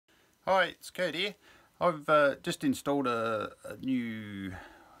Hi, it's Kurt here. I've just installed a new,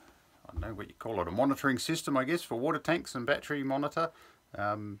 I don't know what you call it, a monitoring system I guess for water tanks and battery monitor,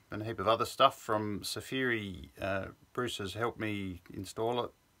 and a heap of other stuff from Safiery. Bruce has helped me install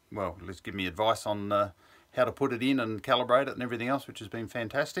it. Well, let's give me advice on how to put it in and calibrate it and everything else, which has been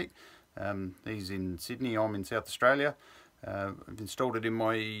fantastic. He's in Sydney, I'm in South Australia. I've installed it in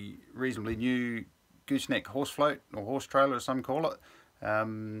my reasonably new gooseneck horse float, or horse trailer as some call it.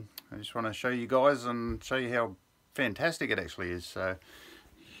 I just want to show you guys and show you how fantastic it actually is. So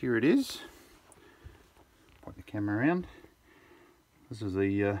here it is. Point the camera around. This is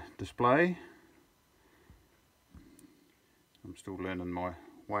the display. I'm still learning my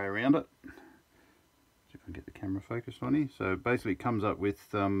way around it. See if I can get the camera focused on here. So basically it comes up with,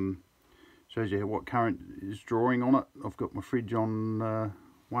 shows you what current is drawing on it. I've got my fridge on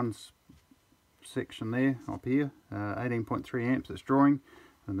one section there up here, 18.3 amps it's drawing,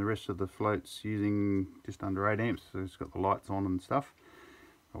 and the rest of the float's using just under 8 amps, so it's got the lights on and stuff.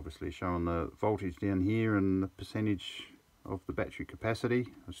 Obviously showing the voltage down here and the percentage of the battery capacity.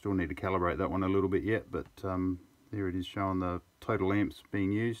 I still need to calibrate that one a little bit yet, but there it is showing the total amps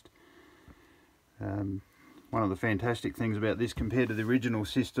being used. One of the fantastic things about this compared to the original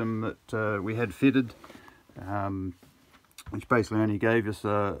system that we had fitted, which basically only gave us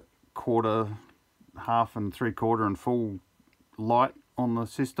a quarter, half and three-quarter and full light on the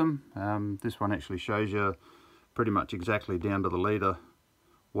system. This one actually shows you pretty much exactly down to the litre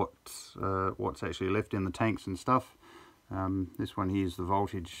what's actually left in the tanks and stuff. This one here is the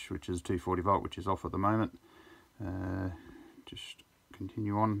voltage, which is 240 volt, which is off at the moment. Just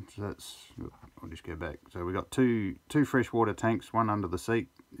continue on. So that's, I'll just go back. So we've got two freshwater tanks, one under the seat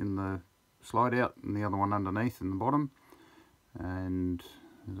in the slide out and the other one underneath in the bottom. And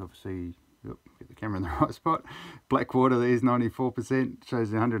there's obviously, get the camera in the right spot. Black water there's 94%,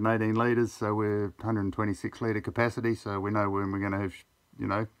 shows 118 litres, so we're 126 litre capacity, so we know when we're going to have, you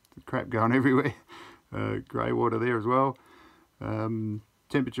know, crap going everywhere. Grey water there as well.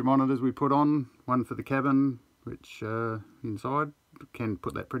 Temperature monitors we put on, one for the cabin, which inside, can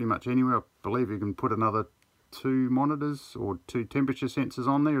put that pretty much anywhere. I believe you can put another 2 monitors or 2 temperature sensors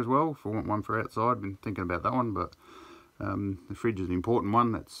on there as well, if I want one for outside. I've been thinking about that one, but the fridge is an important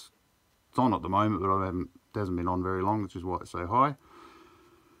one. It's on at the moment, but it hasn't been on very long, which is why it's so high.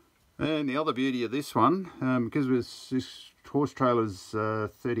 And the other beauty of this one, because this horse trailer's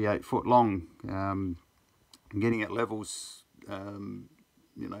 38 foot long, getting at levels, you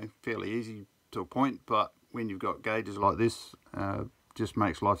know, fairly easy to a point, but when you've got gauges like this, just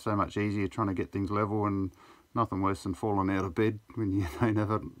makes life so much easier trying to get things level, and nothing worse than falling out of bed when you don't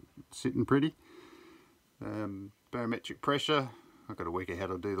have it sitting pretty. Barometric pressure. I've got to work out how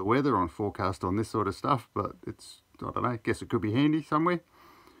to do the weather on forecast on this sort of stuff, but it's, I don't know, I guess it could be handy somewhere.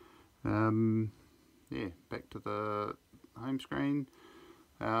 Yeah, back to the home screen.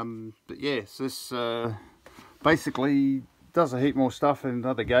 But yes, this basically does a heap more stuff and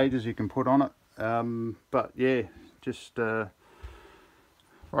other gauges you can put on it. But yeah, just I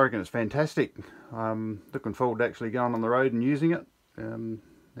reckon it's fantastic. Looking forward to actually going on the road and using it.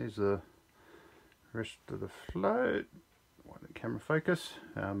 There's the rest of the float. Why the camera focus?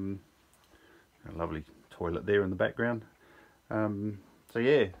 A lovely toilet there in the background. So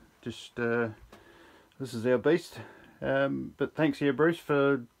yeah, just this is our beast. But thanks here, Bruce,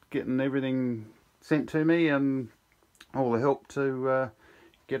 for getting everything sent to me and all the help to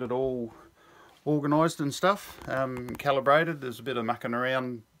get it all organised and stuff, calibrated. There's a bit of mucking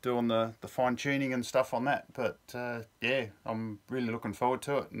around doing the fine tuning and stuff on that, but yeah, I'm really looking forward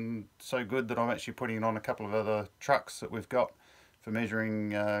to it, and so good that I'm actually putting it on a couple of other trucks that we've got for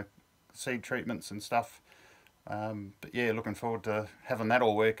measuring seed treatments and stuff. But yeah, looking forward to having that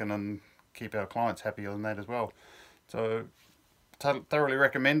all working and keep our clients happy on that as well. So thoroughly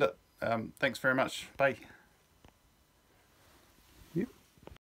recommend it. Thanks very much. Bye.